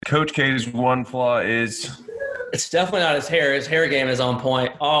Coach K's one flaw is? It's definitely not his hair. His hair game is on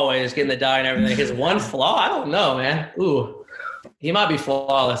point. Always getting the dye and everything. His one flaw? I don't know, man. Ooh. He might be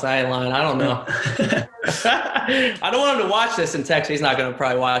flawless. I ain't lying. I don't know. I don't want him to watch this in text. He's not going to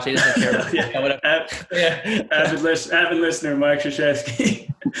probably watch it. He doesn't care. Avid listener, Mike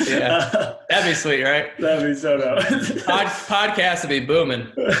Krzyzewski. Yeah. That'd be sweet, right? That'd be so dope. Podcast would be booming.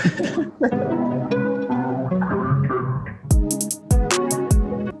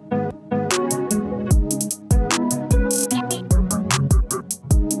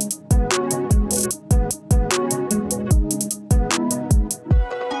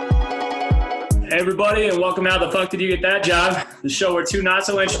 Hey everybody, and welcome to How the Fuck Did You Get That Job? The show where two not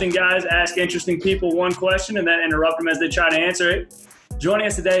so interesting guys ask interesting people one question and then interrupt them as they try to answer it. Joining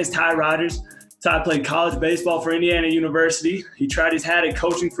us today is Ty Rogers. Ty played college baseball for Indiana University. He tried his hat at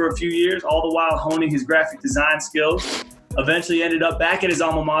coaching for a few years, all the while honing his graphic design skills. Eventually ended up back at his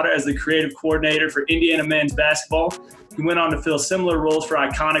alma mater as the creative coordinator for Indiana men's basketball. He went on to fill similar roles for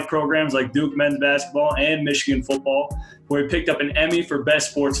iconic programs like Duke men's basketball and Michigan football, where he picked up an Emmy for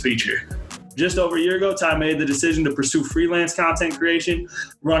Best Sports Feature. Just over a year ago, Ty made the decision to pursue freelance content creation,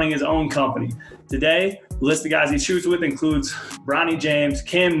 running his own company. Today, the list of guys he shoots with includes Bronny James,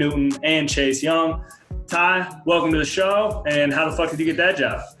 Cam Newton, and Chase Young. Ty, welcome to the show, and how the fuck did you get that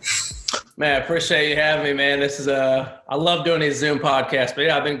job? Man, I appreciate you having me, man. This is I love doing these Zoom podcasts, but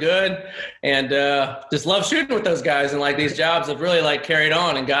yeah, I've been good and just love shooting with those guys, and like these jobs have really like carried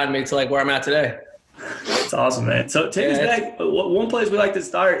on and gotten me to like where I'm at today. That's awesome, man. So take us back. One place we like to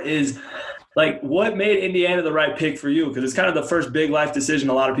start is like what made Indiana the right pick for you? Because it's kind of the first big life decision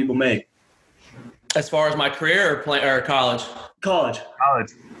a lot of people make. As far as my career or college? College.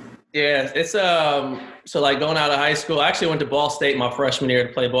 Yeah, it's so like going out of high school, I actually went to Ball State my freshman year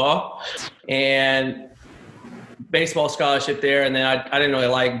to play ball, and baseball scholarship there. And then I didn't really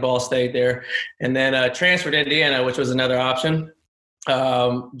like Ball State there, and then transferred to Indiana, which was another option.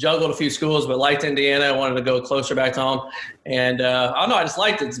 Juggled a few schools, but liked Indiana. I wanted to go closer back to home. And I don't know, I just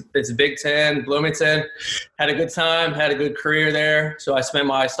liked it. It's Big Ten, Bloomington. Had a good time, had a good career there. So I spent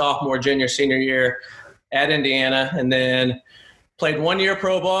my sophomore, junior, senior year at Indiana, and then played 1 year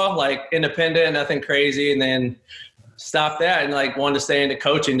pro ball, like independent, nothing crazy, and then stopped that and like wanted to stay into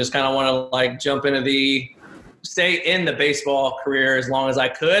coaching. Just kind of want to like stay in the baseball career as long as I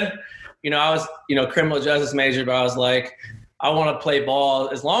could. You know, I was, criminal justice major, but I was like, I want to play ball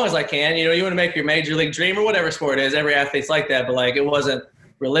as long as I can. You want to make your major league dream or whatever sport it is. Every athlete's like that, but like it wasn't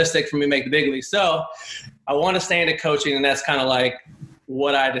realistic for me to make the big league. So I want to stay into coaching, and that's kind of like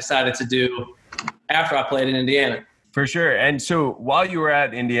what I decided to do after I played in Indiana. For sure. And so while you were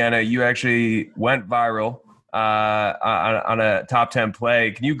at Indiana, you actually went viral on a top 10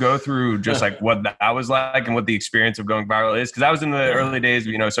 play. Can you go through just like what that was like and what the experience of going viral is? Because I was in the early days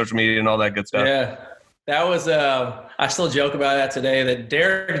of, social media and all that good stuff. Yeah. That was, I still joke about that today, that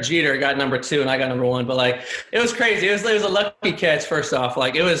Derek Jeter got number 2 and I got number 1, but like, it was crazy. It was a lucky catch. First off,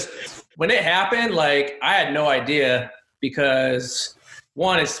 like when it happened, like I had no idea, because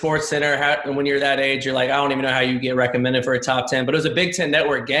one is Sports Center. And when you're that age, you're like, I don't even know how you get recommended for a top 10, but it was a Big Ten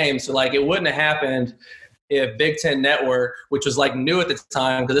Network game. So like, it wouldn't have happened if Big Ten Network, which was like new at the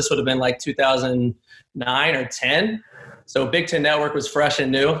time, because this would have been like 2009 or 10. So Big Ten Network was fresh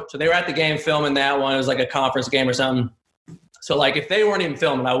and new. So they were at the game filming that one. It was like a conference game or something. So like if they weren't even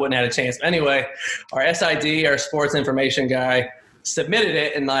filming, I wouldn't have had a chance. But anyway, our SID, our sports information guy, submitted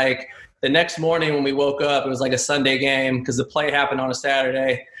it. And like the next morning when we woke up, it was like a Sunday game because the play happened on a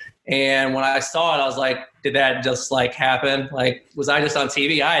Saturday. And when I saw it, I was like, did that just like happen? Like, was I just on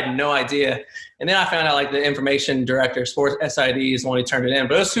TV? I had no idea. And then I found out like the information director, sports SID, is the one who turned it in.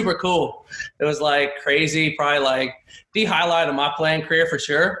 But it was super cool. It was like crazy, probably like the highlight of my playing career for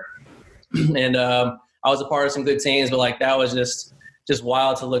sure. And I was a part of some good teams, but like that was just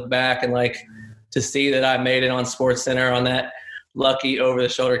wild to look back and like to see that I made it on Sports Center on that lucky over the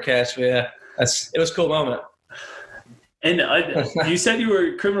shoulder catch. But yeah, it was a cool moment. And you said you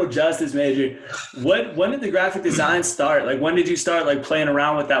were a criminal justice major. When did the graphic design start? Like, when did you start like playing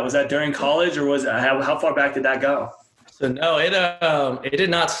around with that? Was that during college, or was how far back did that go? So no, it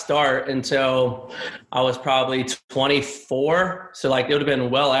did not start until I was probably 24. So like it would have been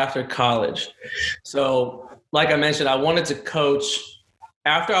well after college. So like I mentioned, I wanted to coach.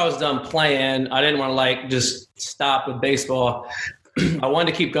 After I was done playing, I didn't want to like just stop with baseball. I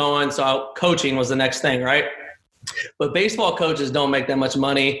wanted to keep going. So coaching was the next thing, right? But baseball coaches don't make that much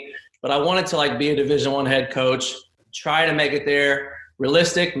money. But I wanted to like be a Division I head coach, try to make it there,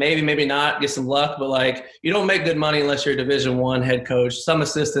 realistic, maybe not, get some luck, but like you don't make good money unless you're a Division I head coach. Some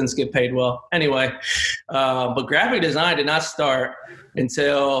assistants get paid well. Anyway, but graphic design did not start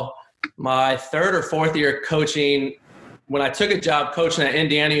until my third or fourth year coaching, when I took a job coaching at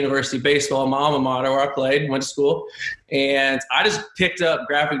Indiana University baseball, my alma mater, where I played, went to school. And I just picked up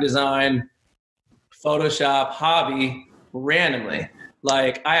graphic design, Photoshop, hobby randomly.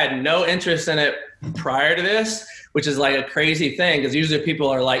 Like I had no interest in it prior to this, which is like a crazy thing because usually people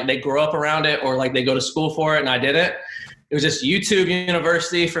are like, they grow up around it or like they go to school for it, and I didn't. It was just YouTube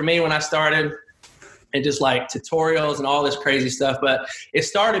University for me when I started, and just like tutorials and all this crazy stuff. But it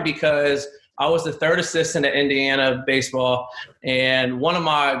started because I was the third assistant at Indiana baseball, and one of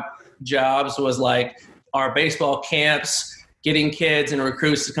my jobs was like our baseball camps, getting kids and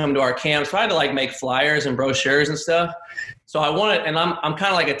recruits to come to our camps. So I had to like make flyers and brochures and stuff. So I wanted, and I'm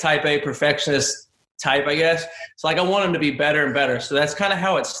kind of like a type A perfectionist type, I guess. So like I want them to be better and better. So that's kind of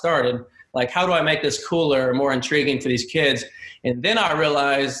how it started. Like, how do I make this cooler, more intriguing for these kids? And then I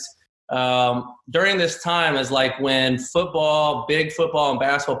realized during this time is like when football, big football and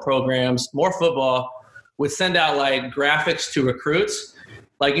basketball programs, more football, would send out like graphics to recruits.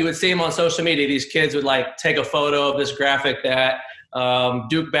 Like you would see them on social media. These kids would like take a photo of this graphic that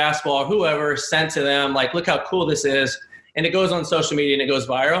Duke basketball, whoever sent to them, like, look how cool this is. And it goes on social media and it goes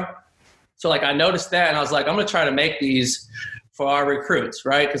viral. So like I noticed that and I was like, I'm going to try to make these for our recruits,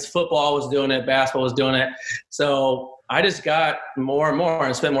 right? Because football was doing it, basketball was doing it. So I just got more and more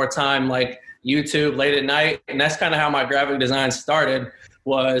and spent more time like YouTube late at night. And that's kind of how my graphic design started,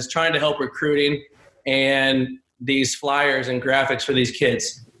 was trying to help recruiting and these flyers and graphics for these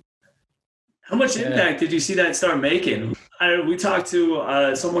kids. How much impact did you see that start making? We talked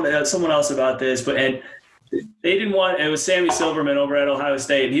to someone else about this, and they didn't want, it was Sammy Silverman over at Ohio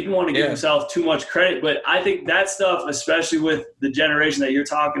State, and he didn't want to give himself too much credit, but I think that stuff, especially with the generation that you're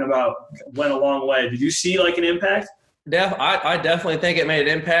talking about, went a long way. Did you see like an impact? I definitely think it made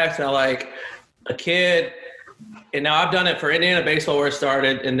an impact. And like a kid, and now I've done it for Indiana baseball where it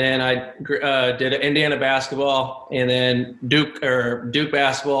started, and then I did Indiana basketball, and then Duke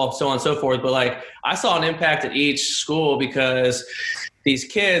basketball, so on and so forth. But like I saw an impact at each school because these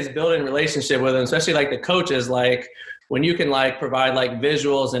kids building a relationship with them, especially like the coaches, like when you can like provide like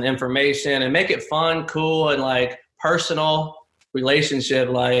visuals and information and make it fun, cool, and like personal relationship.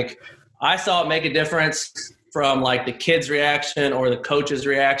 Like I saw it make a difference from like the kid's reaction or the coach's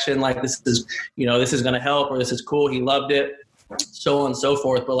reaction. Like this is going to help, or this is cool, he loved it, so on and so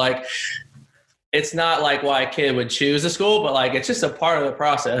forth. But like, it's not like why a kid would choose a school, but like, it's just a part of the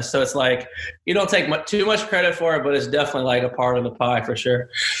process. So it's like, you don't take too much credit for it, but it's definitely like a part of the pie for sure.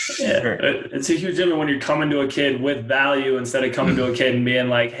 Yeah. It's a huge difference when you're coming to a kid with value instead of coming to a kid and being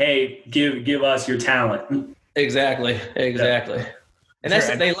like, hey, give us your talent. Exactly. Yeah. And that's,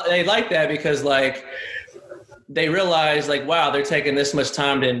 they like that because like, they realize like, wow, they're taking this much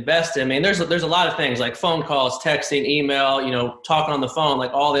time to invest in me. And there's a lot of things like phone calls, texting, email, talking on the phone,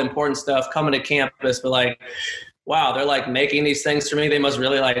 like all the important stuff, coming to campus. But like, wow, they're like making these things for me. They must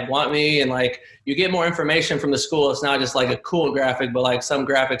really like want me. And like, you get more information from the school. It's not just like a cool graphic, but like some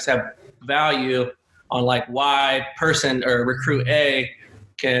graphics have value on like why person or recruit A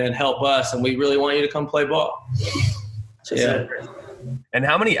can help us. And we really want you to come play ball. So, yeah. And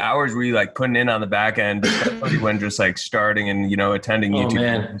how many hours were you like putting in on the back end when just like starting and, attending YouTube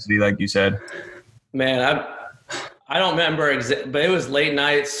University, like you said? Man, I don't remember but it was late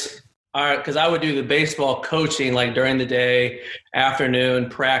nights because I would do the baseball coaching like during the day, afternoon,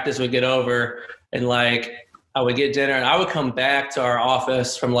 practice would get over, and like I would get dinner and I would come back to our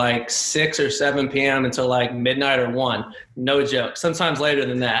office from like 6 or 7 p.m. until like midnight or 1. No joke. Sometimes later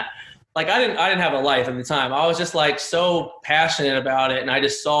than that. Like I didn't have a life at the time. I was just like so passionate about it, and I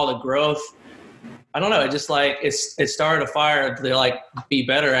just saw the growth. I don't know. It just like it started a fire to like be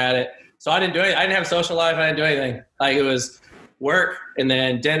better at it. So I didn't do anything. I didn't have a social life. I didn't do anything. Like it was work and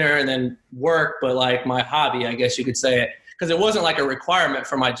then dinner and then work, but like my hobby, I guess you could say it, because it wasn't like a requirement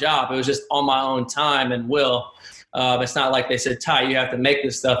for my job. It was just on my own time and will. It's not like they said, Ty, you have to make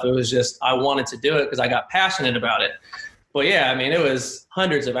this stuff. It was just I wanted to do it because I got passionate about it. But yeah, I mean, it was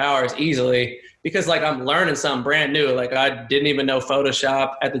hundreds of hours easily because like I'm learning something brand new. Like I didn't even know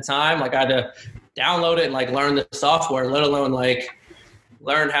Photoshop at the time. Like I had to download it and like learn the software, let alone like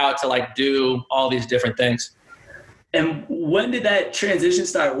learn how to like do all these different things. And when did that transition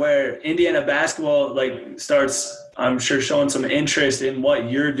start where Indiana basketball like starts, I'm sure, showing some interest in what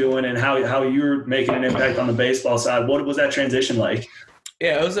you're doing and how you're making an impact on the baseball side? What was that transition like?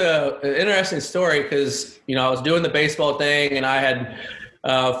 Yeah, it was an interesting story because, I was doing the baseball thing and I had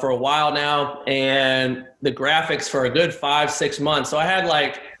for a while now, and the graphics for a good 5-6 months. So I had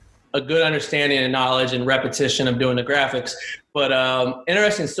like a good understanding and knowledge and repetition of doing the graphics. But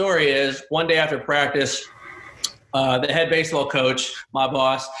interesting story is one day after practice, the head baseball coach, my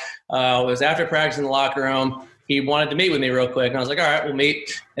boss, was after practice in the locker room. He wanted to meet with me real quick. And I was like, all right, we'll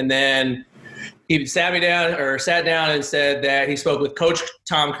meet. And then he sat down and said that he spoke with Coach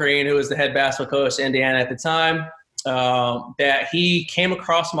Tom Crean, who was the head basketball coach in Indiana at the time, that he came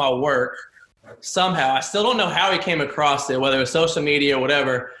across my work somehow. I still don't know how he came across it, whether it was social media or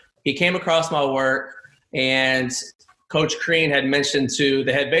whatever. He came across my work, and Coach Crean had mentioned to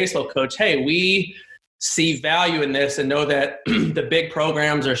the head baseball coach, hey, we see value in this and know that the big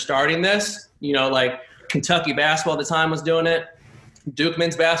programs are starting this, like Kentucky basketball at the time was doing it. Duke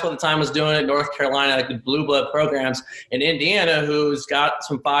men's basketball at the time was doing it. North Carolina, like the blue blood programs. In Indiana, who's got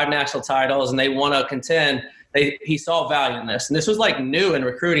some 5 national titles and they want to contend, he saw value in this. And this was like new in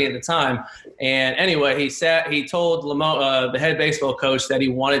recruiting at the time. And anyway, he told the head baseball coach that he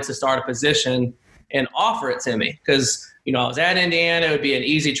wanted to start a position and offer it to me because, I was at Indiana. It would be an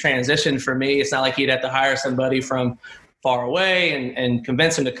easy transition for me. It's not like he'd have to hire somebody from far away and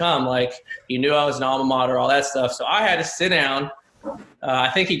convince him to come. Like, he knew I was an alma mater, all that stuff. So I had to sit down. I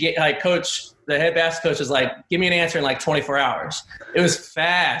think the head basketball coach was like, give me an answer in like 24 hours. It was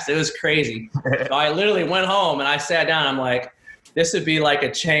fast. It was crazy. So I literally went home and I sat down. I'm like, this would be like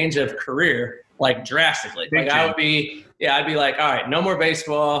a change of career, like drastically. I'd be like, all right, no more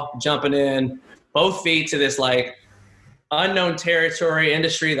baseball, jumping in, both feet to this like unknown territory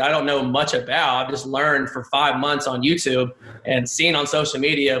industry that I don't know much about. I've just learned for 5 months on YouTube and seen on social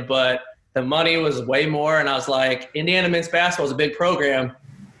media, but the money was way more. And I was like, Indiana men's basketball is a big program.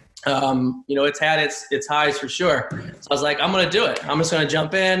 It's had its highs for sure. So I was like, I'm going to do it. I'm just going to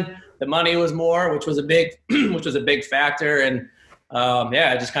jump in. The money was more, which was a big factor. And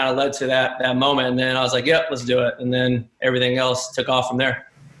it just kind of led to that moment. And then I was like, yep, let's do it. And then everything else took off from there.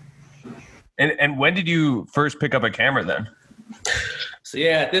 And when did you first pick up a camera then? So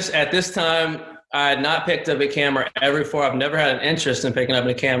at this time, I had not picked up a camera ever before. I've never had an interest in picking up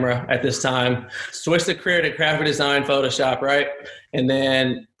a camera at this time. Switched the career to graphic design, Photoshop, right? And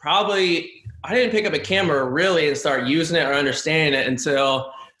then I didn't pick up a camera really and start using it or understanding it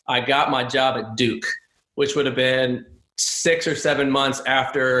until I got my job at Duke, which would have been 6 or 7 months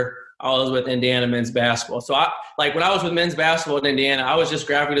after I was with Indiana men's basketball. So when I was with men's basketball in Indiana, I was just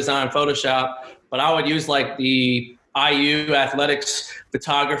graphic design, Photoshop, but I would use like the IU athletics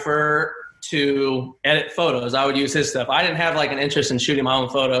photographer to edit photos. I would use his stuff. I didn't have like an interest in shooting my own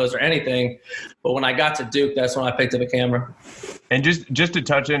photos or anything, but when I got to Duke, that's when I picked up a camera. And just to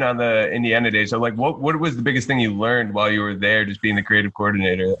touch in on the Indiana days, so like what was the biggest thing you learned while you were there, just being the creative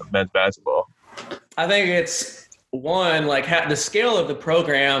coordinator of men's basketball? I think it's one, like the scale of the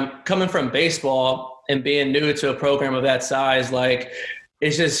program coming from baseball and being new to a program of that size, like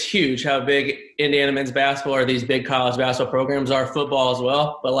it's just huge how big Indiana men's basketball or these big college basketball programs are, football as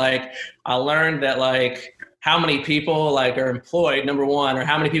well. But like I learned that like how many people like are employed, number one, or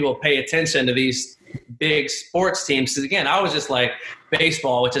how many people pay attention to these big sports teams. Because again, I was just like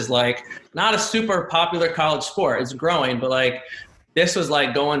baseball, which is like not a super popular college sport. It's growing, but like this was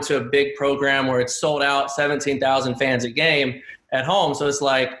like going to a big program where it's sold out, 17,000 fans a game at home. So it's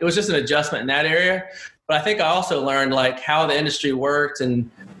like, it was just an adjustment in that area. But I think I also learned like how the industry worked and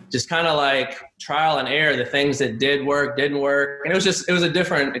just kind of like trial and error, the things that did work, didn't work. And it was a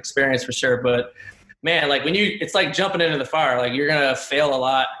different experience for sure. But man, like it's like jumping into the fire, like you're going to fail a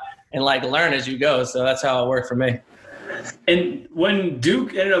lot and like learn as you go. So that's how it worked for me. And when Duke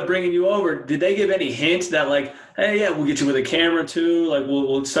ended up bringing you over, did they give any hints that like, hey, yeah, we'll get you with a camera too, like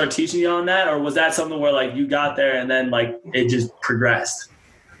we'll start teaching you on that? Or was that something where like you got there and then like it just progressed?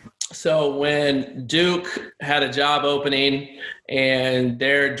 So when Duke had a job opening and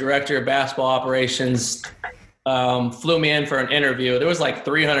their director of basketball operations flew me in for an interview, there was like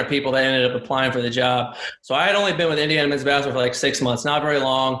 300 people that ended up applying for the job. So I had only been with Indiana men's basketball for like 6 months, not very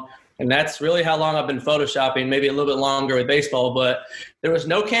long. And that's really how long I've been photoshopping, maybe a little bit longer with baseball. But there was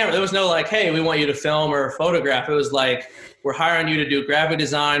no camera. There was no like, hey, we want you to film or photograph. It was like, we're hiring you to do graphic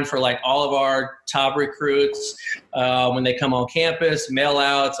design for like all of our top recruits when they come on campus, mail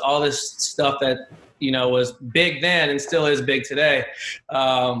outs, all this stuff that, was big then and still is big today.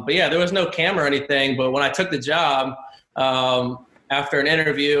 But yeah, there was no camera or anything. But when I took the job, after an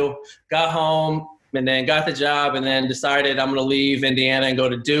interview, got home, and then got the job and then decided I'm going to leave Indiana and go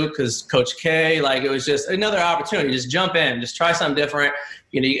to Duke because Coach K, like it was just another opportunity. Just jump in, just try something different.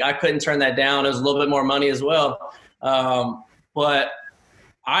 I couldn't turn that down. It was a little bit more money as well. But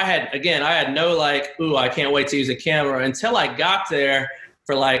I had no like, ooh, I can't wait to use a camera until I got there.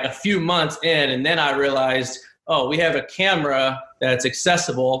 for like a few months in. And then I realized, oh, we have a camera that's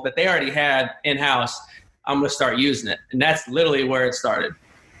accessible that they already had in-house. I'm going to start using it. And that's literally where it started.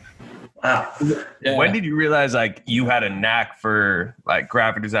 Wow. Yeah. When did you realize like you had a knack for like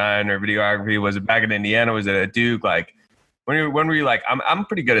graphic design or videography? Was it back in Indiana? Was it at Duke? Like when were you like, I'm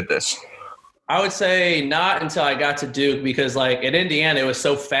pretty good at this? I would say not until I got to Duke, because like at Indiana, it was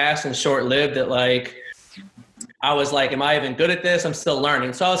so fast and short lived that like, I was like, am I even good at this? I'm still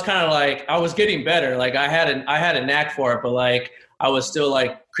learning. So I was kind of like, I was getting better. Like I had a knack for it, but like, I was still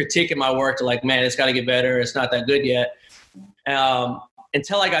like critiquing my work to like, man, it's got to get better. It's not that good yet.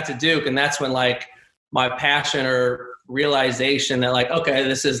 Until I got to Duke. And that's when like my passion or realization that like, okay,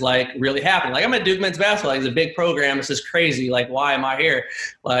 this is like really happening. Like I'm at Duke men's basketball. Like, it's a big program. This is crazy. Like, why am I here?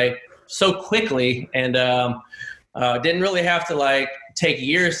 Like so quickly. And didn't really have to like take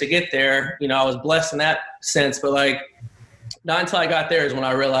years to get there. You know, I was blessed in that sense, but like not until I got there is when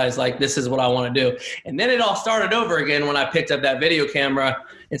I realized like, this is what I want to do. And then it all started over again when I picked up that video camera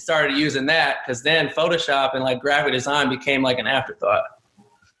and started using that, because then Photoshop and like graphic design became like an afterthought.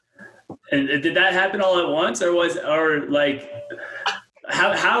 And did that happen all at once, or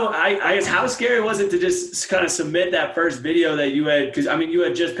how scary was it to just kind of submit that first video that you had? Because I mean, you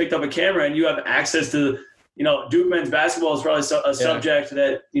had just picked up a camera and you have access to, you know, Duke men's basketball is probably a subject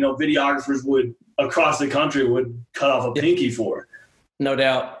that, you know, videographers would across the country would cut off a pinky for. No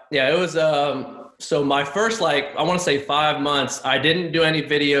doubt. Yeah, it was. So my first, like, I want to say 5 months, I didn't do any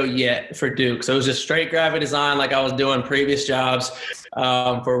video yet for Duke. So it was just straight graphic design like I was doing previous jobs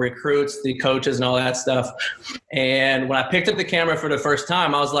for recruits, the coaches and all that stuff. And when I picked up the camera for the first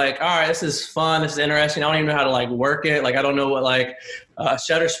time, I was like, all right, this is fun. This is interesting. I don't even know how to like work it. Like, I don't know what like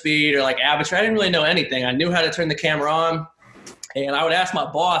shutter speed or like aperture. I didn't really know anything. I knew how to turn the camera on. And I would ask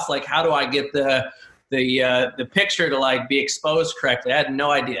my boss, like, how do I get the picture to like be exposed correctly? I had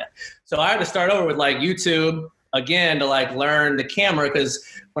no idea. So I had to start over with like YouTube again to like learn the camera, because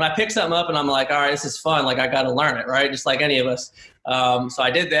when I pick something up and I'm like, all right, this is fun, like I got to learn it, right? Just like any of us. So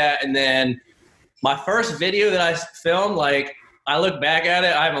I did that. And then my first video that I filmed, like I look back at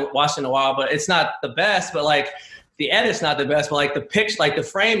it, I haven't watched it in a while, but it's not the best, but like the edit's not the best, but like the picture, like the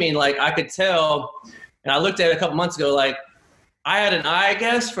framing, like I could tell, and I looked at it a couple months ago, like I had an eye, I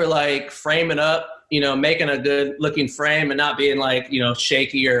guess, for like framing up, you know, making a good looking frame and not being like, you know,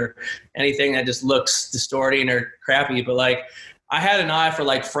 shaky or anything that just looks distorting or crappy. But like I had an eye for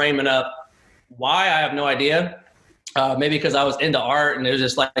like framing up. Why? I have no idea. Maybe because I was into art and it was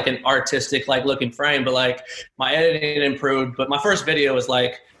just like an artistic like looking frame, but like my editing improved. But my first video was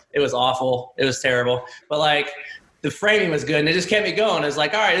like, it was awful. It was terrible. But like the framing was good and it just kept me going. It's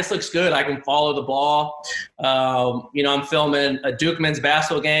like, all right, this looks good. I can follow the ball. You know, I'm filming a Duke men's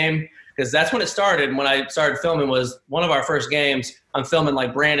basketball game, because that's when it started. When I started filming was one of our first games. I'm filming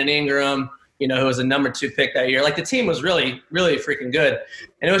like Brandon Ingram, you know, who was a number 2 pick that year. Like the team was really, really freaking good.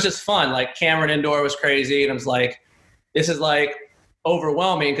 And it was just fun. Like Cameron Indoor was crazy. And I was like, this is like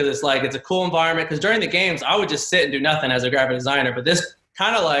overwhelming, because it's like, it's a cool environment. Because during the games, I would just sit and do nothing as a graphic designer. But this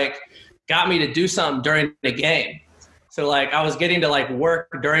kind of like got me to do something during the game. So like I was getting to like work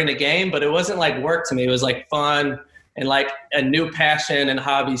during the game, but it wasn't like work to me. It was like fun. And like a new passion and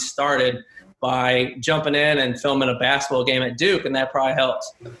hobby started by jumping in and filming a basketball game at Duke, and that probably helped.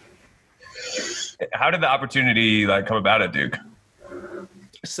 How did the opportunity like come about at Duke?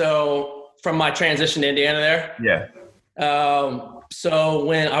 So from my transition to Indiana there? Yeah. So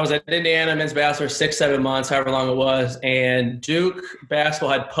when I was at Indiana men's basketball for 6-7 months, however long it was, and Duke basketball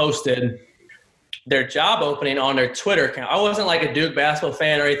had posted their job opening on their Twitter account. I wasn't like a Duke basketball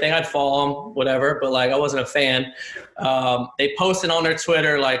fan or anything. I'd follow them, whatever, but like I wasn't a fan. They posted on their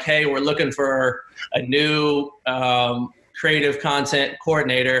Twitter like, hey, we're looking for a new creative content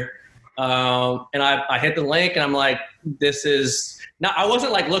coordinator. And I hit the link and I'm like, this is not, I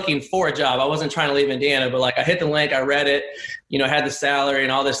wasn't like looking for a job. I wasn't trying to leave Indiana, but like I hit the link, I read it, you know, had the salary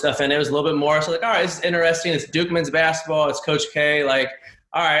and all this stuff. And it was a little bit more. So like, all right, this is interesting. It's Duke men's basketball. It's Coach K. Like,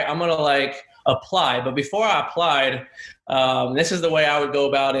 all right, I'm going to like apply. But before I applied, this is the way I would go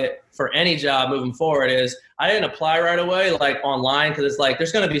about it for any job moving forward is I didn't apply right away, like online. Cause it's like,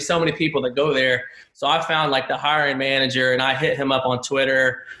 there's going to be so many people that go there. So I found like the hiring manager and I hit him up on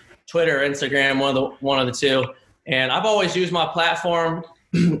Twitter, Instagram, one of the two. And I've always used my platform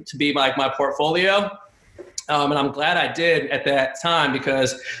to be like my portfolio. And I'm glad I did at that time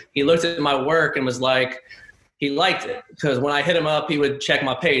because he looked at my work and was like, he liked it. Because when I hit him up, he would check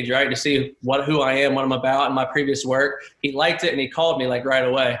my page, right, to see who I am, what I'm about in my previous work. He liked it and he called me like right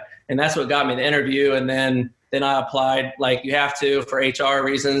away. And that's what got me the interview. And then I applied like you have to for HR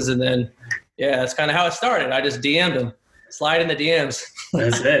reasons. And then, yeah, that's kind of how it started. I just DM'd him. Slide in the DMs.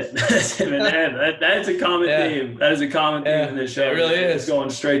 That's it. That's it, man. That's a common theme. That is a common theme in this show. It really is. It's going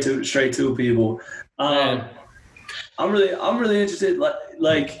straight to people. I'm really interested.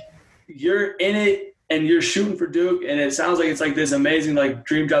 Like you're in it and you're shooting for Duke, and it sounds like it's like this amazing like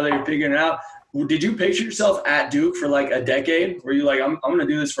dream job that you're figuring out. Did you picture yourself at Duke for like a decade? Were you like, I'm going to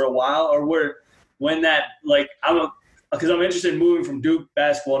do this for a while, or when that like because I'm interested in moving from Duke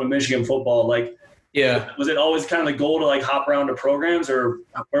basketball to Michigan football, like. Yeah. Was it always kind of the goal to like hop around to programs, or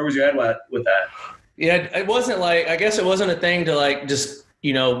where was your head at with that? Yeah, it wasn't like, I guess it wasn't a thing to like just,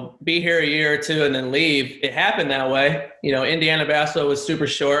 be here a year or two and then leave. It happened that way. Indiana basketball was super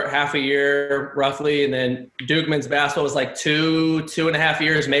short, half a year roughly. And then Duke men's basketball was like 2.5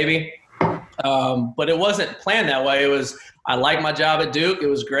 years maybe. But it wasn't planned that way. It was, I liked my job at Duke. It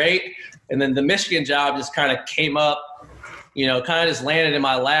was great. And then the Michigan job just kind of came up, kind of just landed in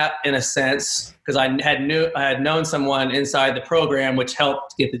my lap in a sense, because I had known someone inside the program, which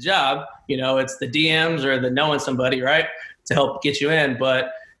helped get the job. It's the DMs or the knowing somebody, right, to help get you in.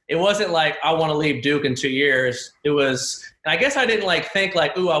 But it wasn't like I want to leave Duke in 2 years. It was, and I guess I didn't like think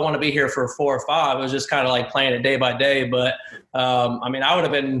like, ooh, I want to be here for 4 or 5. It was just kind of like playing it day by day. But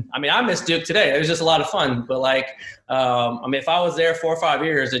I miss Duke today. It was just a lot of fun. But like, if I was there 4 or 5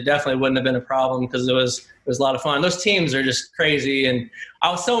 years, it definitely wouldn't have been a problem, because it was a lot of fun. Those teams are just crazy. And I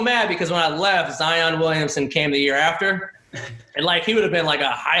was so mad because when I left, Zion Williamson came the year after. And like, he would have been like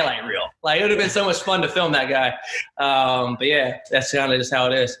a highlight reel. Like, it would have been so much fun to film that guy. But yeah, that's kind of just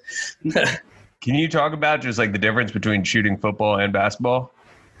how it is. Can you talk about just like the difference between shooting football and basketball?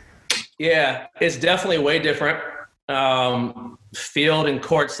 Yeah, it's definitely way different. Field and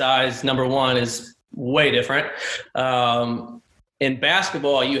court size, number one, is way different. In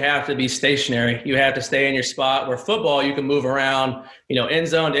basketball, you have to be stationary. You have to stay in your spot, where football, you can move around, end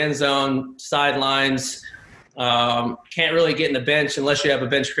zone to end zone, sidelines. Can't really get in the bench unless you have a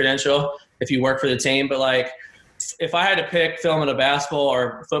bench credential if you work for the team. But like, if I had to pick filming a basketball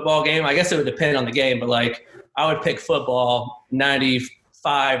or football game, I guess it would depend on the game, but like, I would pick football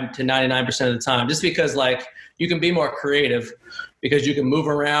 95 to 99% of the time, just because like, you can be more creative because you can move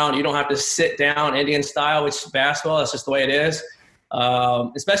around. You don't have to sit down Indian style, which is basketball. That's just the way it is.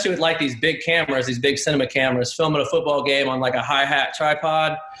 Especially with like these big cameras, these big cinema cameras, filming a football game on like a hi-hat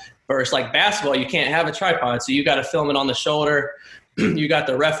tripod, versus like basketball, you can't have a tripod. So you got to film it on the shoulder. You got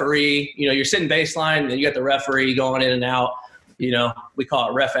the referee, you're sitting baseline, and you got the referee going in and out. We call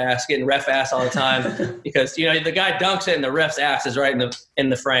it ref ass, getting ref ass all the time because, the guy dunks it and the ref's ass is right in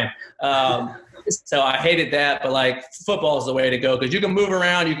the frame. So I hated that, but like, football is the way to go, because you can move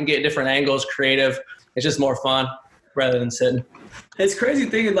around, you can get different angles, creative. It's just more fun rather than sitting. It's crazy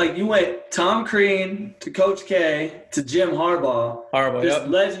thinking like you went Tom Crean to Coach K to Jim Harbaugh. Just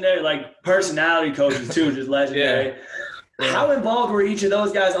legendary, like personality coaches too, just legendary. Yeah. How involved were each of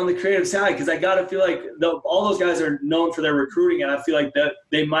those guys on the creative side? Because I got to feel like all those guys are known for their recruiting, and I feel like that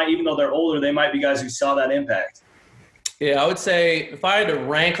they might, even though they're older, they might be guys who saw that impact. Yeah, I would say if I had to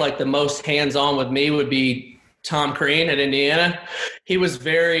rank like the most hands-on with me would be Tom Crean at Indiana. He was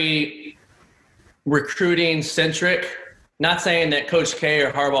very recruiting centric. Not saying that Coach K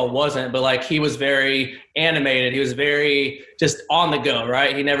or Harbaugh wasn't, but like, he was very animated. He was very just on the go,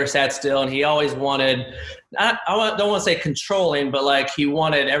 right? He never sat still, and he always wanted, I don't want to say controlling, but like, he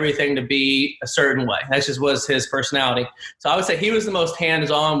wanted everything to be a certain way. That just was his personality. So I would say he was the most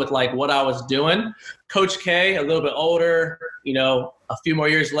hands-on with like what I was doing. Coach K, a little bit older, a few more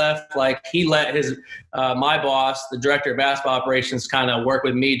years left. Like, he let his my boss, the director of basketball operations, kind of work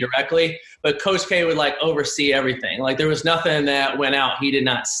with me directly. But Coach K would like oversee everything. Like, there was nothing that went out he did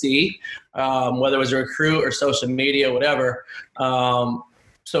not see, whether it was a recruit or social media, whatever.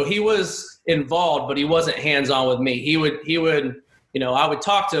 So he was involved, but he wasn't hands-on with me. He would, I would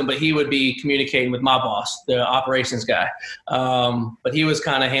talk to him, but he would be communicating with my boss, the operations guy. But he was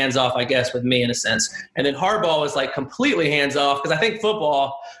kind of hands-off, I guess, with me in a sense. And then Harbaugh was like completely hands-off, because I think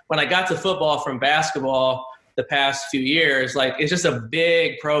football, when I got to football from basketball the past few years, like, it's just a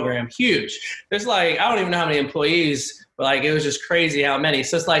big program, huge. There's like, I don't even know how many employees, but like, it was just crazy how many.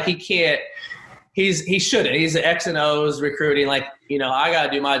 So it's like, he shouldn't. He's the X and O's recruiting. Like, I got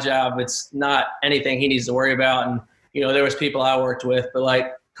to do my job. It's not anything he needs to worry about. And, there was people I worked with, but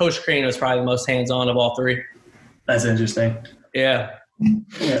like, Coach Crean was probably the most hands-on of all three. That's interesting. Yeah.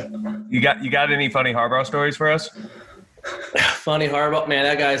 You got any funny Harbaugh stories for us? Funny Harbaugh, man,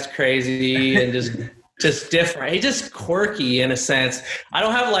 that guy's crazy and just different. He's just quirky in a sense. I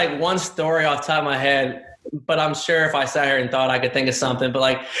don't have like one story off the top of my head, but I'm sure if I sat here and thought, I could think of something. But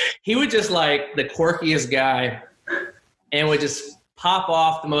like, he would just like the quirkiest guy, and would just pop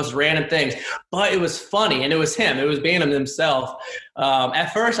off the most random things, but it was funny and it was him. It was being him himself.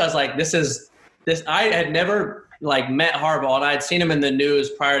 At first I was like, this. I had never like met Harbaugh, and I had seen him in the news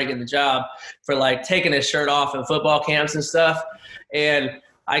prior to getting the job for like taking his shirt off in football camps and stuff. And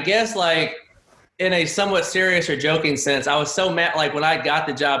I guess like in a somewhat serious or joking sense, I was so mad. Like when I got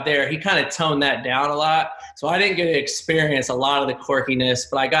the job there, he kind of toned that down a lot. So I didn't get to experience a lot of the quirkiness,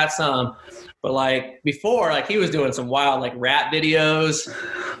 but I got some. But like before, like he was doing some wild like rap videos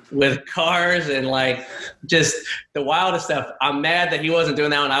with cars and like just the wildest stuff. I'm mad that he wasn't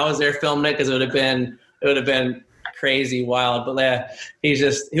doing that when I was there filming it, because it would have been crazy wild. But yeah, he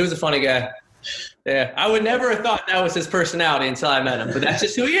was a funny guy. Yeah, I would never have thought that was his personality until I met him. But that's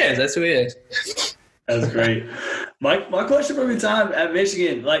just who he is. That's who he is. That's great. My question from your time at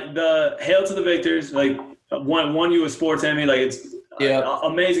Michigan, like the Hail to the Victors, like won you a sports Emmy, like it's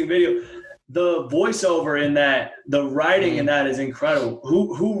amazing video. The voiceover in that, the writing in that is incredible.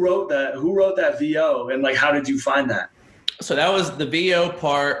 Who wrote that? Who wrote that VO, and like how did you find that? So that was the VO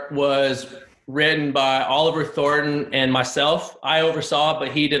part was written by Oliver Thornton and myself. I oversaw it,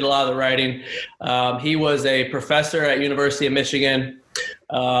 but he did a lot of the writing. He was a professor at University of Michigan.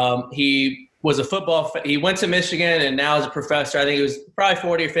 He was a football – he went to Michigan and now is a professor. I think he was probably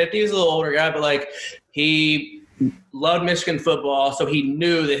 40 or 50. He was a little older guy, but like he loved Michigan football, so he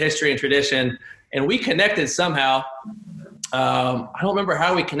knew the history and tradition. And we connected somehow. I don't remember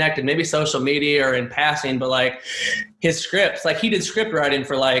how we connected, maybe social media or in passing, but like his scripts, like he did script writing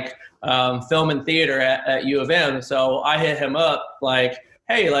for like film and theater at U of M. So I hit him up like,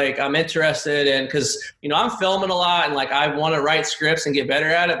 hey, like I'm interested in, because, you know, I'm filming a lot and like I want to write scripts and get better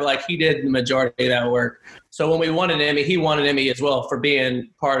at it, but like he did the majority of that work. So when we won an Emmy, he won an Emmy as well for being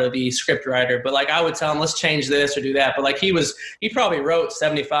part of the script writer. But like I would tell him, let's change this or do that. But like he probably wrote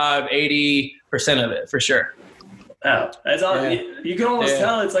 75, 80% of it for sure. Oh, that's all. Yeah. You can almost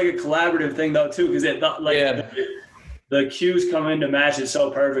tell it's like a collaborative thing though too, because the cues come in to match it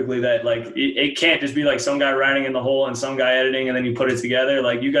so perfectly that like it can't just be like some guy writing in the hole and some guy editing and then you put it together.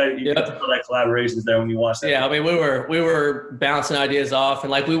 Like you feel like collaborations there when you watch that. Yeah, I mean we were bouncing ideas off, and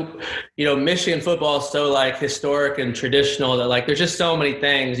like Michigan football is so like historic and traditional that like there's just so many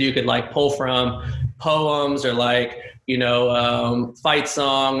things you could like pull from, poems or like fight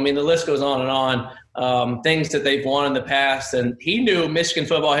song. I mean the list goes on and on. Things that they've won in the past, and he knew Michigan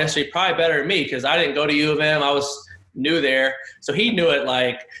football history probably better than me because I didn't go to U of M. I was new there, so he knew it.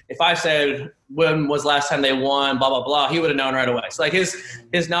 Like if I said when was last time they won, blah blah blah, he would have known right away. So like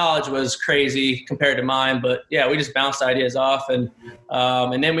his knowledge was crazy compared to mine. But yeah, we just bounced ideas off, and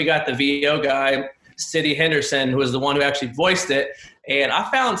then we got the VO guy, Sidney Henderson, who was the one who actually voiced it. And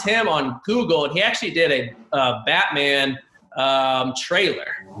I found him on Google, and he actually did a Batman trailer.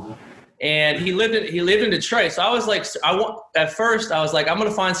 And he lived in Detroit. So I was like, at first I was like, I'm going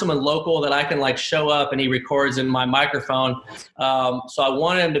to find someone local that I can like show up and he records in my microphone. So I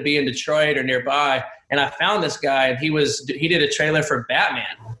wanted him to be in Detroit or nearby. And I found this guy, and he did a trailer for Batman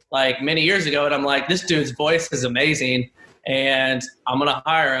like many years ago. And I'm like, this dude's voice is amazing and I'm going to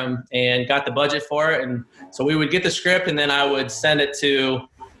hire him, and got the budget for it. And so we would get the script, and then I would send it to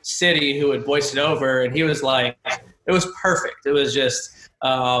City, who would voice it over. And he was like, it was perfect. It was just,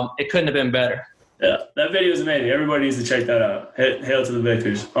 it couldn't have been better. Yeah, that video is amazing. Everybody needs to check that out. Hail to the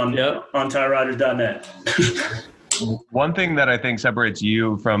Victors on TyRogers.net. One thing that I think separates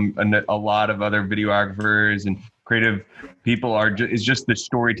you from a lot of other videographers and creative people is just the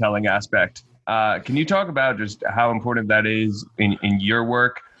storytelling aspect. Can you talk about just how important that is in your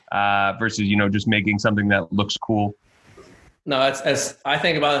work versus just making something that looks cool? No, I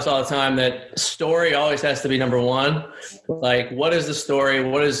think about this all the time, that story always has to be number one. Like, what is the story?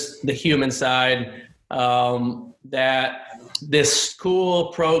 What is the human side that this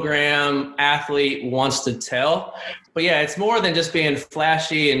school program athlete wants to tell? But yeah, it's more than just being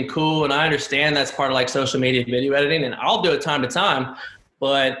flashy and cool. And I understand that's part of like social media video editing, and I'll do it time to time.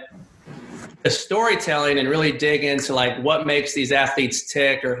 But the storytelling and really dig into like what makes these athletes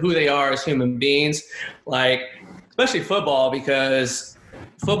tick or who they are as human beings, like, especially football, because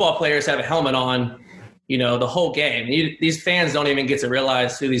football players have a helmet on, the whole game. These fans don't even get to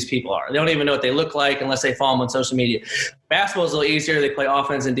realize who these people are. They don't even know what they look like unless they follow them on social media. Basketball is a little easier. They play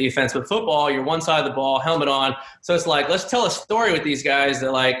offense and defense. But football, you're one side of the ball, helmet on. So it's like, let's tell a story with these guys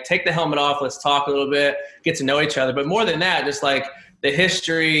that like take the helmet off. Let's talk a little bit, get to know each other. But more than that, just like the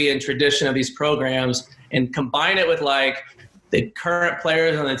history and tradition of these programs, and combine it with like the current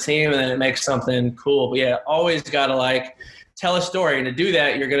players on the team, and then it makes something cool. But yeah, always got to like tell a story. And to do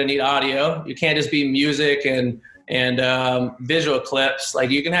that, you're going to need audio. You can't just be music and and visual clips. Like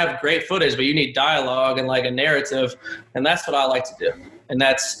you can have great footage, but you need dialogue and like a narrative. And that's what I like to do. And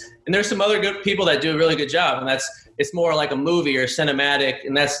there's some other good people that do a really good job. And it's more like a movie or cinematic.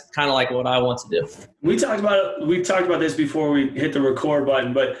 And that's kind of like what I want to do. We've talked about this before we hit the record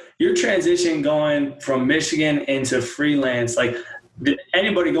button, but your transition going from Michigan into freelance, like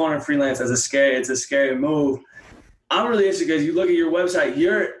anybody going to freelance it's a scary move. I'm really interested because you look at your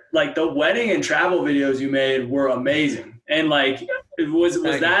website, like the wedding and travel videos you made were amazing. And like, was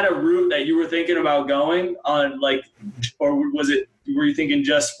that a route that you were thinking about going on, like, or were you thinking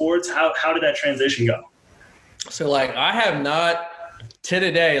just sports? How did that transition go? So like, I have not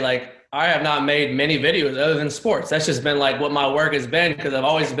made many videos other than sports. That's just been like what my work has been, because I've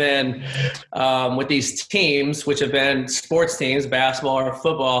always been with these teams, which have been sports teams, basketball or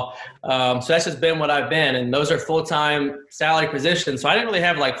football. So that's just been what I've been. And those are full-time salary positions. So I didn't really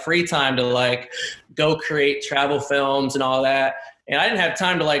have like free time to like go create travel films and all that. And I didn't have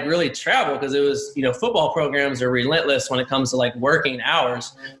time to like really travel because it was, football programs are relentless when it comes to like working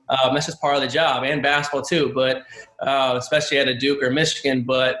hours. That's just part of the job, and basketball too, but especially at a Duke or Michigan.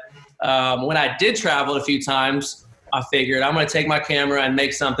 But when I did travel a few times, I figured I'm going to take my camera and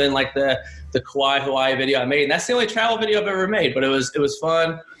make something like the Kauai Hawaii video I made. And that's the only travel video I've ever made, but it was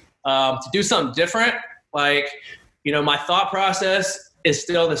fun to do something different. Like, my thought process is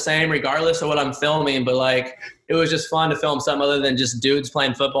still the same regardless of what I'm filming, but like, it was just fun to film something other than just dudes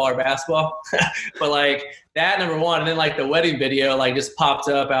playing football or basketball. But like that, number one, and then like the wedding video, like just popped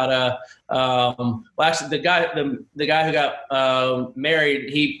up out of, actually the guy who got married,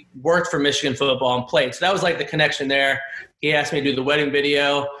 he worked for Michigan football and played. So that was like the connection there. He asked me to do the wedding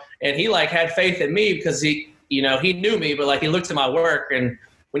video, and he like had faith in me because he knew me, but like he looked at my work. And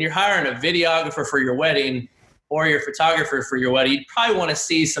when you're hiring a videographer for your wedding or your photographer for your wedding, you'd probably want to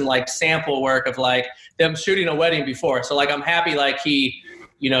see some like sample work of like them shooting a wedding before. So like, I'm happy like he,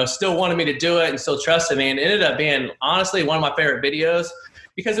 still wanted me to do it and still trusted me. And it ended up being honestly one of my favorite videos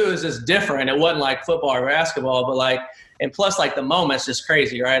because it was just different. It wasn't like football or basketball, but like, and plus like the moment's just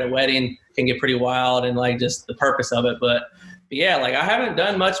crazy, right? A wedding can get pretty wild and like just the purpose of it. But yeah, like I haven't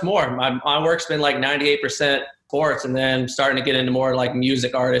done much more. My work's been like 98% sports, and then starting to get into more like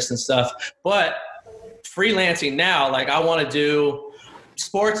music artists and stuff. But freelancing now, like I want to do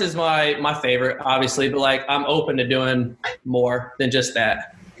sports is my favorite, obviously, but like I'm open to doing more than just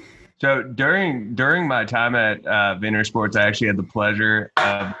that. So during my time at Vayner Sports, I actually had the pleasure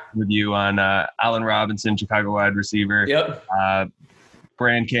of with you on Allen Robinson, Chicago wide receiver. Yep.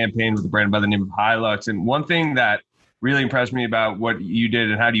 Brand campaign with a brand by the name of Hilux. And one thing that really impressed me about what you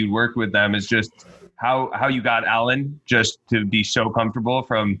did and how you worked with them is just how you got Allen just to be so comfortable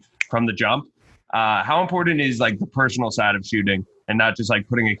from the jump. How important is like the personal side of shooting and not just like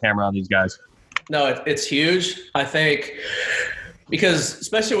putting a camera on these guys? No, it's huge. I think because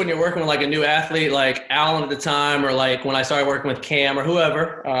especially when you're working with like a new athlete, like Allen at the time, or like when I started working with Cam or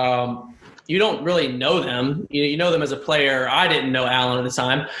whoever, you don't really know them. You know them as a player. I didn't know Allen at the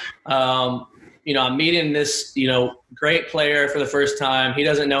time. I'm meeting this, great player for the first time. He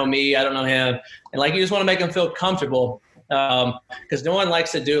doesn't know me. I don't know him. And like, you just want to make him feel comfortable. Because no one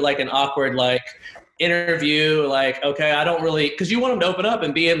likes to do like an awkward like interview, like, okay, I don't really, because you want him to open up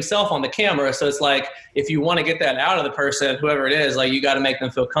and be himself on the camera. So it's like, if you want to get that out of the person, whoever it is, like you got to make them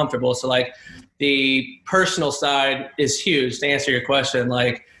feel comfortable. So like the personal side is huge to answer your question,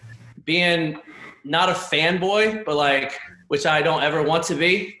 like being not a fanboy, but like, which I don't ever want to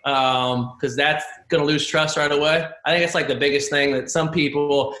be, because that's going to lose trust right away. I think it's like the biggest thing that some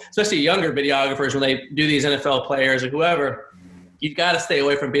people, especially younger videographers, when they do these NFL players or whoever, you've got to stay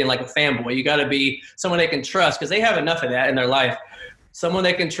away from being like a fanboy. You got to be someone they can trust, because they have enough of that in their life. Someone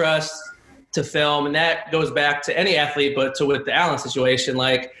they can trust to film, and that goes back to any athlete, but with the Allen situation,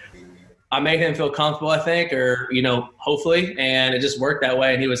 like I made him feel comfortable, I think, or, hopefully, and it just worked that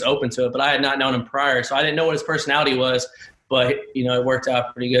way, and he was open to it. But I had not known him prior, so I didn't know what his personality was. But, it worked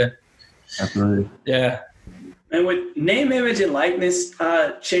out pretty good. Absolutely. Yeah. And with name, image, and likeness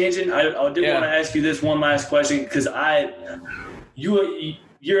changing, I want to ask you this one last question, because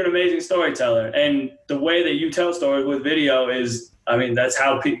you're an amazing storyteller. And the way that you tell stories with video is, that's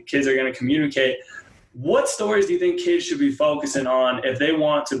how kids are going to communicate. What stories do you think kids should be focusing on if they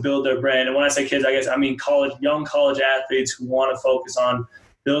want to build their brand? And when I say kids, I guess I mean young college athletes who want to focus on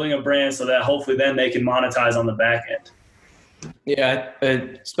building a brand so that hopefully then they can monetize on the back end. Yeah,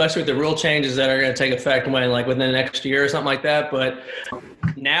 especially with the rule changes that are going to take effect within the next year or something like that. But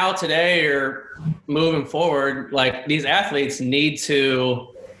now, today, or moving forward, like these athletes need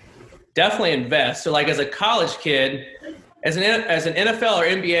to definitely invest. So like as a college kid, as an NFL or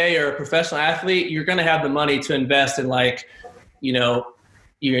NBA or a professional athlete, you're going to have the money to invest in like, you know,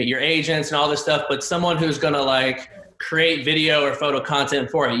 your agents and all this stuff, but someone who's going to like create video or photo content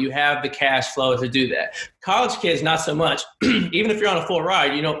for you, you have the cash flow to do that. College kids, not so much. Even if you're on a full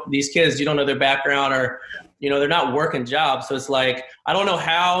ride, you know, these kids, you don't know their background or, you know, they're not working jobs. So it's like, I don't know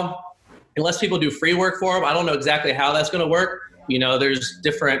how, unless people do free work for them, I don't know exactly how that's going to work. You know, there's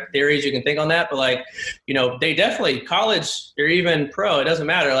different theories you can think on that, but like, you know, they definitely, college or even pro, it doesn't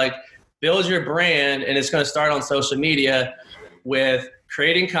matter. Like, build your brand, and it's going to start on social media with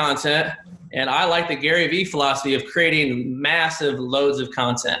creating content. And I like the Gary Vee philosophy of creating massive loads of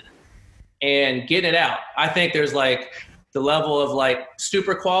content and getting it out. I think there's like the level of like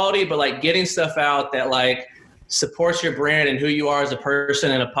super quality, but like getting stuff out that like supports your brand and who you are as a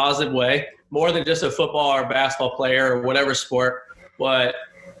person in a positive way, more than just a football or basketball player or whatever sport, but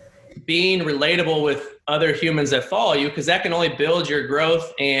being relatable with other humans that follow you, because that can only build your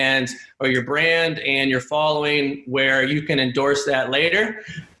growth or your brand and your following, where you can endorse that later.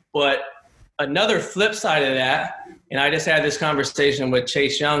 But another flip side of that, and I just had this conversation with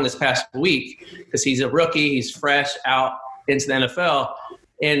Chase Young this past week, because he's a rookie, he's fresh out into the NFL,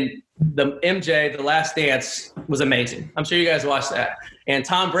 and the MJ, The Last Dance, was amazing. I'm sure you guys watched that. And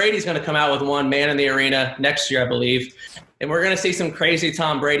Tom Brady's going to come out with one, Man in the Arena, next year, I believe. And we're going to see some crazy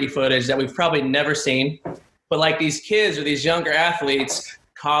Tom Brady footage that we've probably never seen. But like these kids or these younger athletes,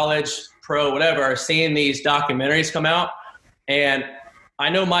 college, pro, whatever, are seeing these documentaries come out. And I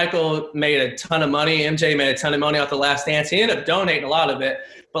know Michael made a ton of money. MJ made a ton of money off The Last Dance. He ended up donating a lot of it.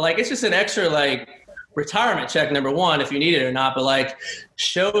 But like, it's just an extra like retirement check, number one, if you need it or not. But like,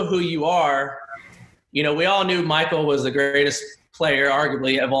 show who you are. You know, we all knew Michael was the greatest player,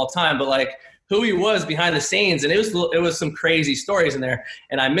 arguably, of all time. But like, who he was behind the scenes, and it was some crazy stories in there.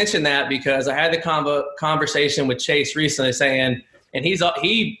 And I mentioned that because I had the conversation with Chase recently, saying, and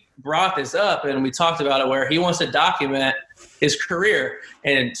he brought this up, and we talked about it, where he wants to document his career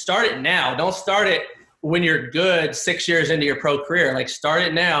and start it now. Don't start it when you're good 6 years into your pro career. Like, start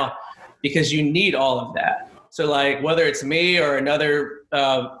it now, because you need all of that. So like, whether it's me or another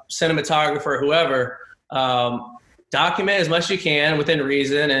cinematographer or whoever, document as much as you can within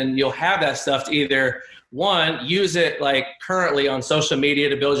reason, and you'll have that stuff to either, one, use it like currently on social media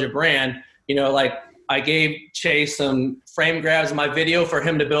to build your brand. You know, like I gave Chase some frame grabs of my video for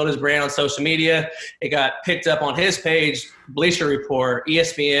him to build his brand on social media. It got picked up on his page, Bleacher Report,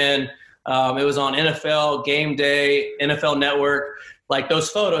 ESPN. It was on NFL Game Day, NFL Network. Like those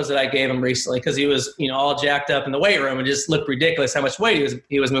photos that I gave him recently, because he was, you know, all jacked up in the weight room and just looked ridiculous how much weight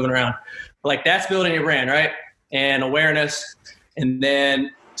he was moving around. But like, that's building your brand, right? And awareness. And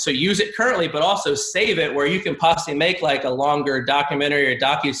then, so use it currently, but also save it where you can possibly make like a longer documentary or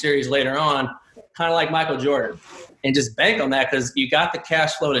docu-series later on, kind of like Michael Jordan, and just bank on that, because you got the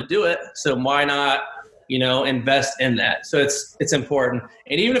cash flow to do it. So why not, you know, invest in that? So it's important.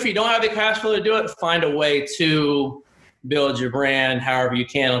 And even if you don't have the cash flow to do it, find a way to build your brand however you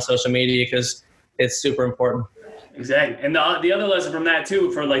can on social media, because it's super important. Exactly. And the other lesson from that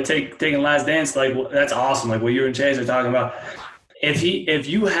too, for like taking Last Dance, like that's awesome. Like what you and Chase are talking about. If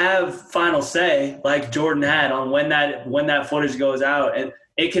you have final say, like Jordan had on when that footage goes out, and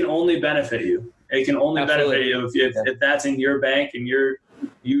it can only benefit you. It can only benefit you if that's in your bank and you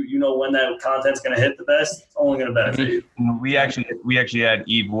know when that content's going to hit the best. It's only going to benefit you. We actually had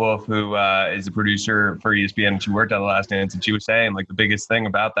Eve Wolf, who is a producer for ESPN, and she worked on The Last Dance, and she was saying like the biggest thing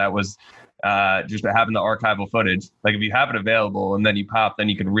about that was just having the archival footage. Like if you have it available and then you pop, then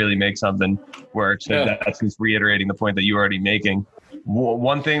you can really make something work. So that's just reiterating the point that you were already making.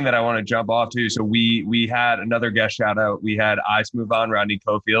 One thing that I want to jump off to, so we had another guest shout out. We had iSmooth on, Rodney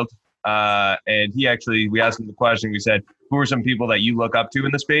Cofield. And we asked him the question, we said, who are some people that you look up to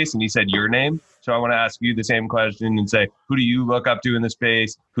in the space? And he said your name. So I want to ask you the same question and say, who do you look up to in the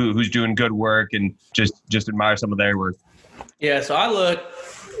space? Who's doing good work, and just admire some of their work? Yeah, so I look,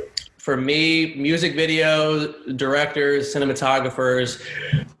 for me, music video directors, cinematographers,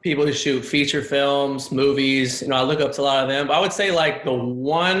 people who shoot feature films, movies, you know, I look up to a lot of them. But I would say like the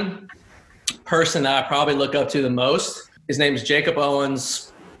one person that I probably look up to the most, his name is Jacob Owens.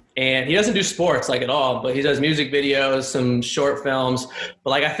 And he doesn't do sports like at all, but he does music videos, some short films.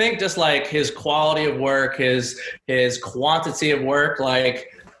 But like, I think just like his quality of work, his quantity of work, like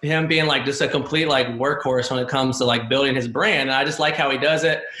him being like just a complete like workhorse when it comes to like building his brand. And I just like how he does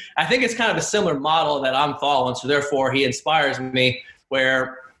it. I think it's kind of a similar model that I'm following. So therefore he inspires me,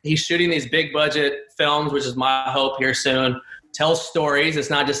 where he's shooting these big budget films, which is my hope here soon, tells stories. It's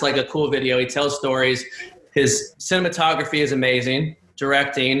not just like a cool video. He tells stories. His cinematography is amazing.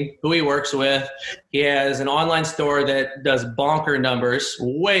 directing, who he works with. He has an online store that does bonker numbers,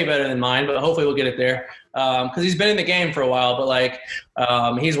 way better than mine, but hopefully we'll get it there. Because he's been in the game for a while, but like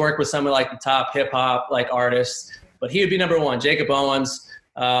he's worked with some of like the top hip hop like artists. But he would be number one, Jacob Owens.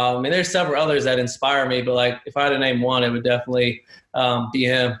 And there's several others that inspire me, but like if I had to name one, it would definitely be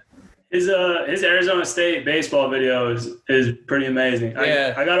him. His Arizona State baseball video is pretty amazing.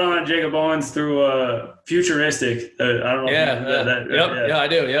 Yeah. I got on Jacob Owens through Futuristic. I don't know. Yeah, I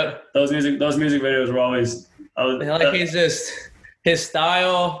do. Yep. Those music videos were always. He's just his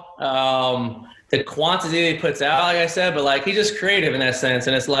style, the quantity he puts out, like I said, but like he's just creative in that sense.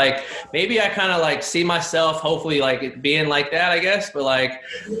 And it's like maybe I kind of like see myself hopefully like being like that, I guess. But like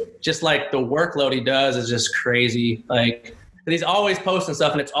just like the workload he does is just crazy. Like. He's always posting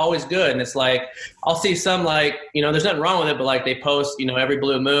stuff and it's always good. And it's like, I'll see some like, there's nothing wrong with it, but like they post, every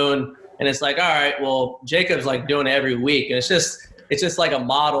blue moon and it's like, all right, well, Jacob's like doing it every week. And it's just like a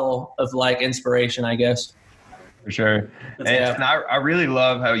model of like inspiration, I guess. For sure. And I really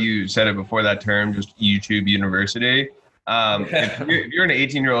love how you said it before that term, just YouTube University. If you're an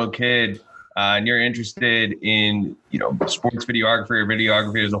 18-year-old kid and you're interested in, sports videography or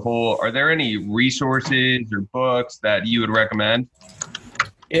videography as a whole, are there any resources or books that you would recommend?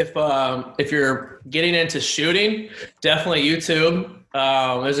 If you're getting into shooting, definitely YouTube.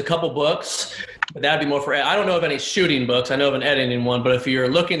 There's a couple books, but that'd be more for, I don't know of any shooting books. I know of an editing one, but if you're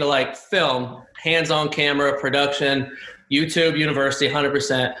looking to like film, hands-on camera, production, YouTube University,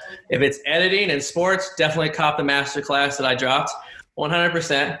 100%. If it's editing and sports, definitely cop the masterclass that I dropped.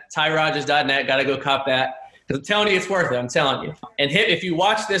 100%. TyRogers.net. Got to go cop that. Because I'm telling you, it's worth it. I'm telling you. And if you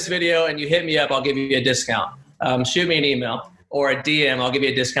watch this video and you hit me up, I'll give you a discount. Shoot me an email or a DM. I'll give you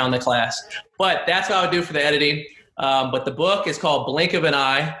a discount in the class. But that's what I would do for the editing. But the book is called Blink of an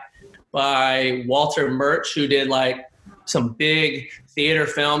Eye by Walter Murch, who did like some big theater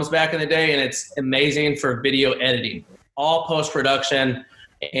films back in the day. And it's amazing for video editing, all post-production.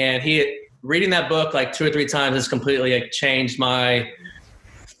 And reading that book like 2 or 3 times has completely like changed my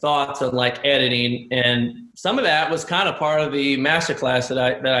thoughts on like editing. And some of that was kind of part of the masterclass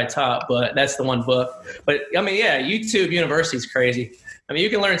that I taught, but that's the one book. But I mean, yeah, YouTube University is crazy. I mean,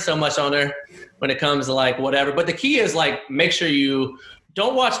 you can learn so much on there when it comes to like whatever, but the key is like, make sure you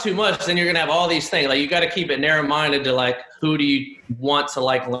don't watch too much. Then you're going to have all these things. Like you got to keep it narrow-minded to like, who do you want to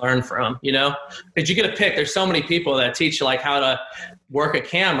like learn from, because you get to pick, there's so many people that teach you like how to work a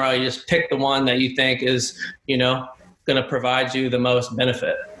camera. You just pick the one that you think is, going to provide you the most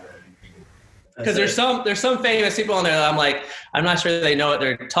benefit. Because there's some famous people on there that I'm not sure they know what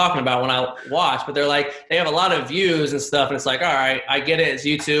they're talking about when I watch, but they're like, they have a lot of views and stuff. And it's like, all right, I get it. It's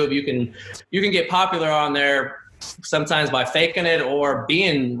YouTube. You can get popular on there sometimes by faking it or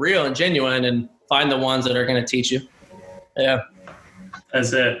being real and genuine and find the ones that are going to teach you. Yeah.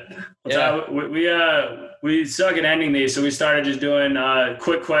 That's it. Well, yeah. We suck at ending these, so we started just doing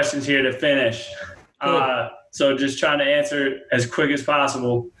quick questions here to finish. Cool. So just trying to answer as quick as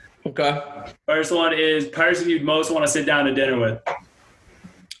possible. Okay. First one is person you'd most want to sit down to dinner with.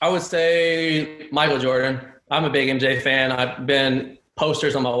 I would say Michael Jordan. I'm a big MJ fan. I've been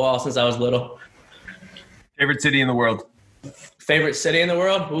posters on my wall since I was little. Favorite city in the world? Favorite city in the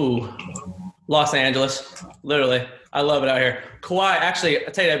world? Ooh, Los Angeles. Literally. I love it out here. Kauai, actually,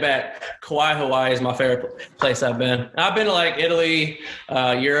 I'll take that back. Kauai, Hawaii is my favorite place I've been. I've been to like Italy,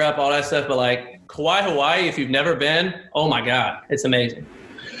 Europe, all that stuff, but like Kauai, Hawaii, if you've never been, oh my God, it's amazing.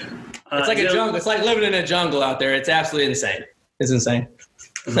 It's like a jungle. It's like living in a jungle out there. It's absolutely insane. It's insane.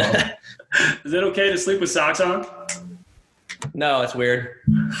 Is it okay to sleep with socks on? No, it's weird.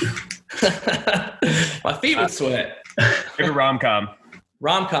 My feet would sweat. Favorite rom-com?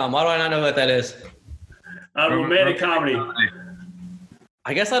 Rom-com. Why do I not know what that is? Romantic comedy.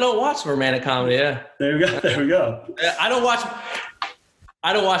 I guess I don't watch romantic comedy. Yeah. There we go. I don't watch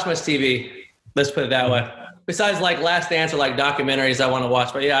much TV. Let's put it that way. Besides like Last Dance or like documentaries I want to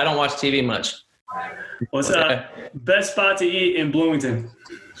watch, but yeah, I don't watch TV much. What's best spot to eat in Bloomington?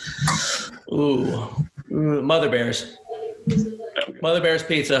 Ooh, Mother Bears. Mother Bears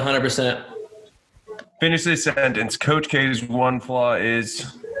pizza, 100%. Finish this sentence. Coach K's one flaw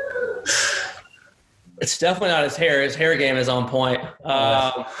is. It's definitely not his hair. His hair game is on point.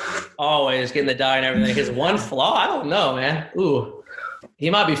 Always getting the dye and everything. His one flaw? I don't know, man. Ooh,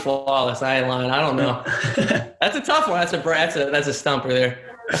 he might be flawless. I ain't lying. I don't know. That's a tough one. That's a stumper there.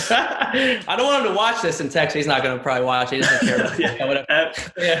 I don't want him to watch this in text. He's not going to probably watch it. He doesn't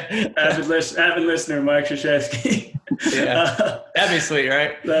care. Avid listener, Mike Krzyzewski. Yeah, that'd be sweet,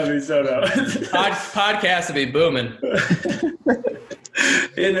 right? That'd be so dope. Podcast would be booming.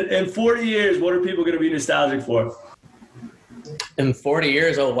 In 40 years, what are people going to be nostalgic for? In 40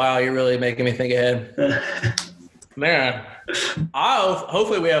 years, oh wow, you're really making me think ahead. Man,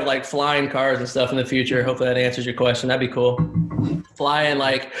 hopefully we have like flying cars and stuff in the future. Hopefully that answers your question. That'd be cool. Flying,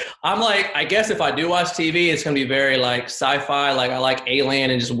 like, I guess if I do watch TV, it's going to be very like sci-fi. Like I like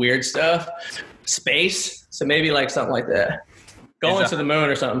alien and just weird stuff. Space. So maybe like something like that. Going to the moon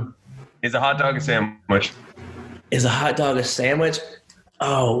or something. Is a hot dog a sandwich? Is a hot dog a sandwich?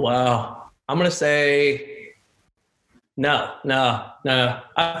 Oh, wow. I'm going to say no.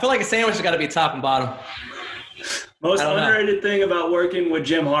 I feel like a sandwich has got to be top and bottom. Most underrated thing about working with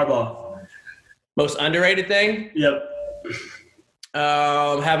Jim Harbaugh? Most underrated thing? Yep.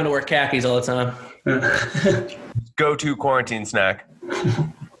 Having to wear khakis all the time. Go-to quarantine snack?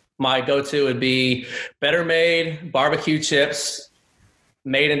 My go-to would be Better Made barbecue chips,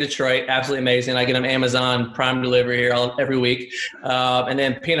 made in Detroit. Absolutely amazing. I get them Amazon Prime delivery here every week. And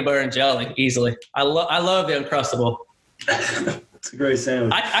then peanut butter and jelly, easily. I love the Uncrustable. It's a great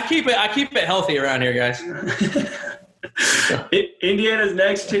sandwich. I keep it healthy around here, guys. Indiana's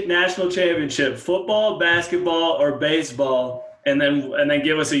next national championship: football, basketball, or baseball? And then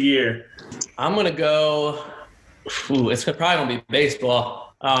give us a year. I'm gonna go. It's probably gonna be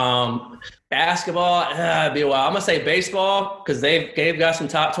baseball. Basketball, it'd be a while. I'm gonna say baseball because they've got some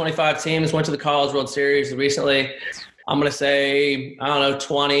top 25 teams. Went to the College World Series recently. I'm gonna say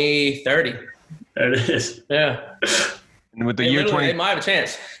 2030. There it is. Yeah. And with the year 20, they might have a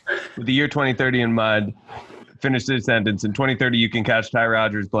chance. With the year 2030 in mind, finish this sentence. In 2030, you can catch Ty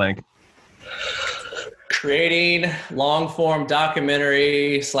Rodgers blank. Creating long-form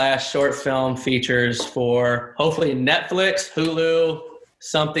documentary / short film features for hopefully Netflix, Hulu,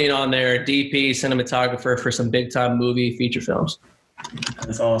 something on their DP cinematographer for some big-time movie feature films.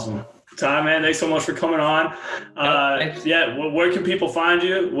 That's awesome. Ty, man, thanks so much for coming on. Where can people find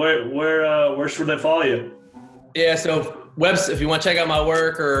you? Where should they follow you? Yeah, so if you want to check out my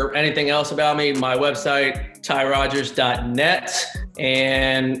work or anything else about me, my website, tyrogers.net,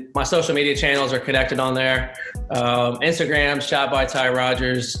 and my social media channels are connected on there. Instagram, Shot by Ty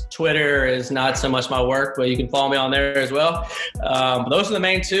Rodgers. Twitter is not so much my work, but you can follow me on there as well. Those are the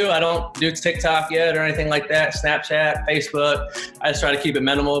main two. I don't do TikTok yet or anything like that. Snapchat, Facebook. I just try to keep it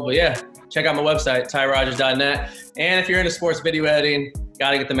minimal. But yeah, check out my website, tyrogers.net. And if you're into sports video editing,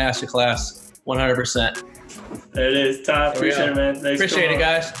 got to get the masterclass, 100%. There it is. Ty, appreciate it, man. Thanks. Appreciate it,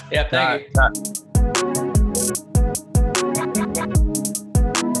 guys. Yeah, thank you.